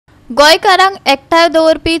गोंयकारांक एकठांय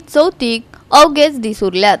दवरपी चवथीक अवघेच दीस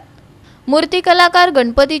उरल्यात। मूर्ती कलाकार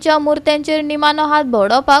गणपतीच्या मुर्त्यांचेर निमानो हात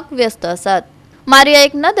भोंवडावपाक व्यस्त आसात। मारिया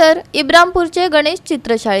एक नदर इब्रामपूरचे गणेश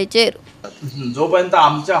चित्रशाळेचेर। जो पर्यंत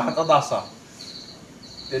आमच्या हातात आसा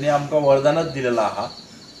त्यांनी आमकां वरदानच दिलेला आहा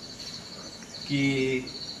की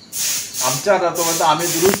आमच्या हातात आम्ही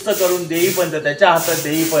दुरुस्त करून देईपर्यंत त्याच्या हातात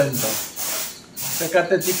देईपर्यंत त्याका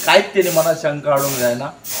त्याची कांयच त्यांनी मनात शंका हाडूंक जायना।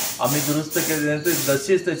 आम्ही दुरुस्त केली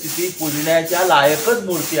जशीच तशी ती पुजण्याच्या लायकच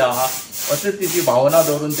मूर्ती आहा अशी तिची भावना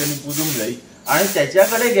धरून त्यांनी पुजूंक जाय। आणि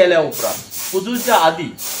त्याच्याकडे गेल्या उपरांत पुजूच्या आधी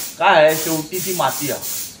काय आहे, शेवटी ती माती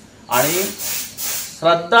आहा आणि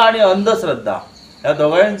श्रद्धा आणि अंधश्रद्धा ह्या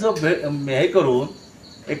दोघांचं हे करून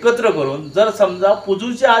एकत्र करून जर समजा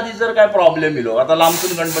पुजूच्या आधी जर काय प्रॉब्लेम येलो, आता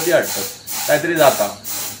लांबसून गणपती हाडतात काहीतरी जाता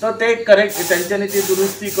तर ते करेक्ट त्यांच्यानी ती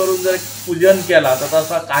दुरुस्ती करून जर पूजन केला तर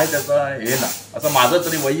तसा काय त्याचा हे ना, असं माझं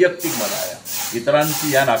तरी वैयक्तिक मत आहे।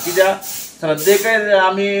 इतरांची या ना की ज्या श्रद्धेकडे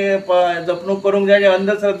आम्ही जपणूक करूंक जाय आणि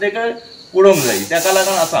अंधश्रद्धेकडे उडोवंक जाय त्याका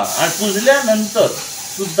लागून असा। आणि पुजल्यानंतर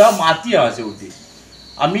सुद्धा माती हा शेवटी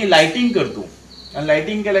आम्ही लायटिंग करतो आणि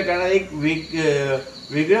लायटिंग केल्या कारणान एक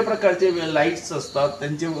वेगळ्या प्रकारचे लाईट्स असतात,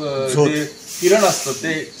 त्यांचे जे किरण असतात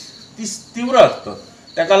ते तीव्र असतात,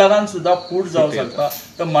 त्याका लागून सुद्धा फूट जाऊ शकता।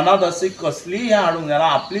 तर मनात अशी कसली हे हाडूंक जायना,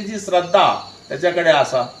 आपली जी श्रद्धा त्याच्याकडे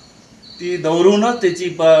आसा ती दवरूनच त्याची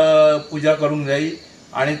पूजा करूंक जाय।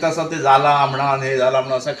 आणि तसं ते झाला म्हणून हे झाला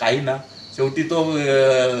म्हणून असं काही ना, शेवटी तो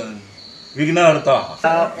विघ्नहर्ता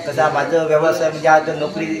आहा। कसा माझं व्यवसाय म्हणजे आता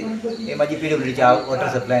नोकरी हे माझी PWDच्या वॉटर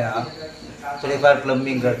सप्लाय आहा, थोडेफार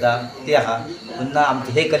प्लंबिंग करता ते आहा। पुन्हा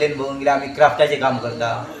आमचे हे कलेन बघून गेले आम्ही क्राफ्टाचे काम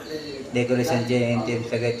करता, डेकोरेशनचे ते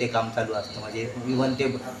सगळे ते काम चालू असतं। म्हणजे इवन ते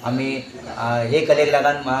आम्ही हे कलेक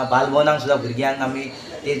लागून बालभवनाक सुद्धा भुरग्यांक आम्ही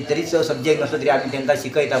ते जरीच सब्जेक्ट नसलो तरी आम्ही त्यांना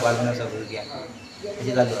शिकयता बालभवनाच्या भुरग्यांक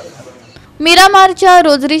असे चालू असतं। मिरामारच्या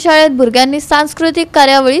रोजरी शाळेत भुरग्यांनी सांस्कृतिक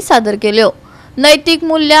कार्यावळी सादर केल्यो। नैतिक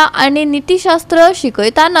मूल्या आणि नीतिशास्त्र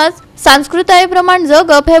शिकयतानाच संस्कृताये प्रमाण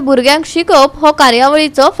जगप हे भुरग्यांक शिकप हो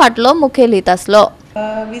कार्यावळीचो फाटलो मुखेल हेत आसलो।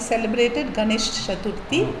 We celebrated Ganesh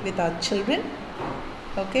Chaturthi with our children.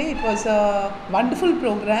 Okay, it was a wonderful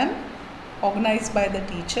program organized by the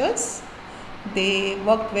teachers. They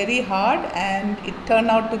worked very hard and it turned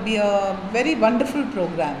out to be a very wonderful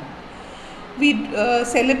program. We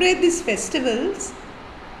celebrate these festivals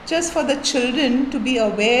just for the children to be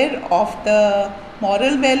aware of the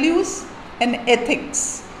moral values and ethics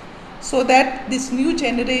so that this new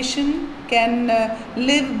generation can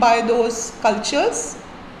live by those cultures.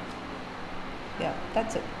 Yeah,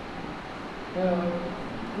 that's it.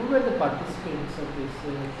 Who were the participants of this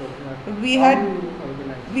program?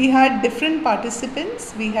 We had different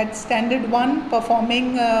participants. We had standard 1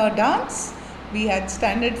 performing dance. We had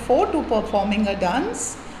standard 4 to performing a dance,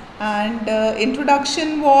 and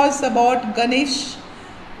introduction was about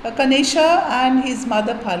Ganesha and his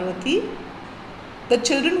mother Parvati. The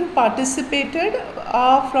children who participated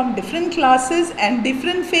are from different classes and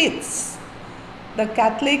different faiths. The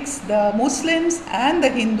Catholics, the Muslims and the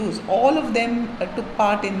Hindus, all of them took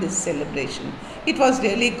part in this celebration. It was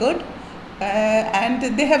really good and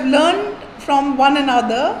they have learned from one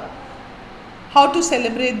another how to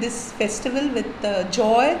celebrate this festival with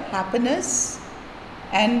joy, happiness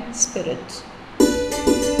and spirit.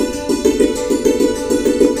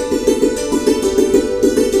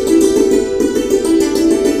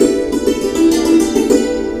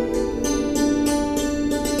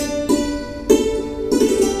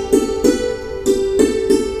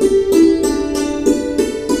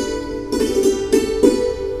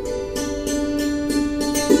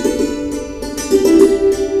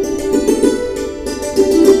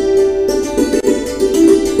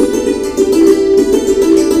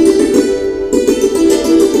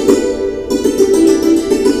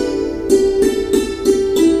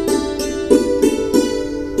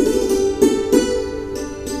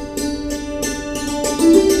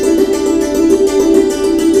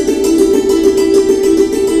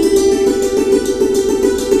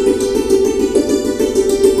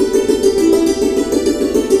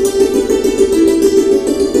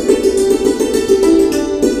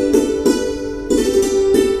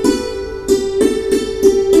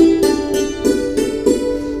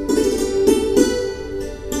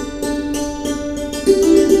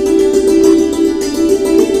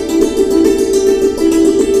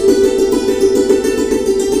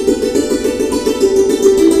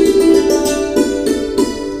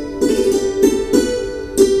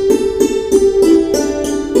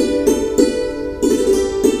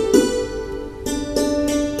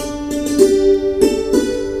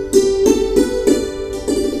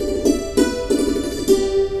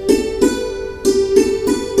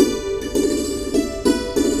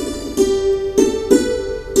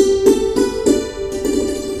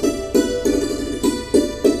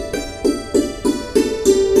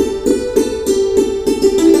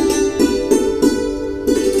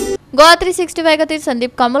 Goa 365 खातीर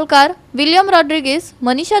Sandeep कामोलकार, William Rodrigues,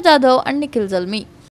 Manisha Jadhav आणि निखिल जल्मी.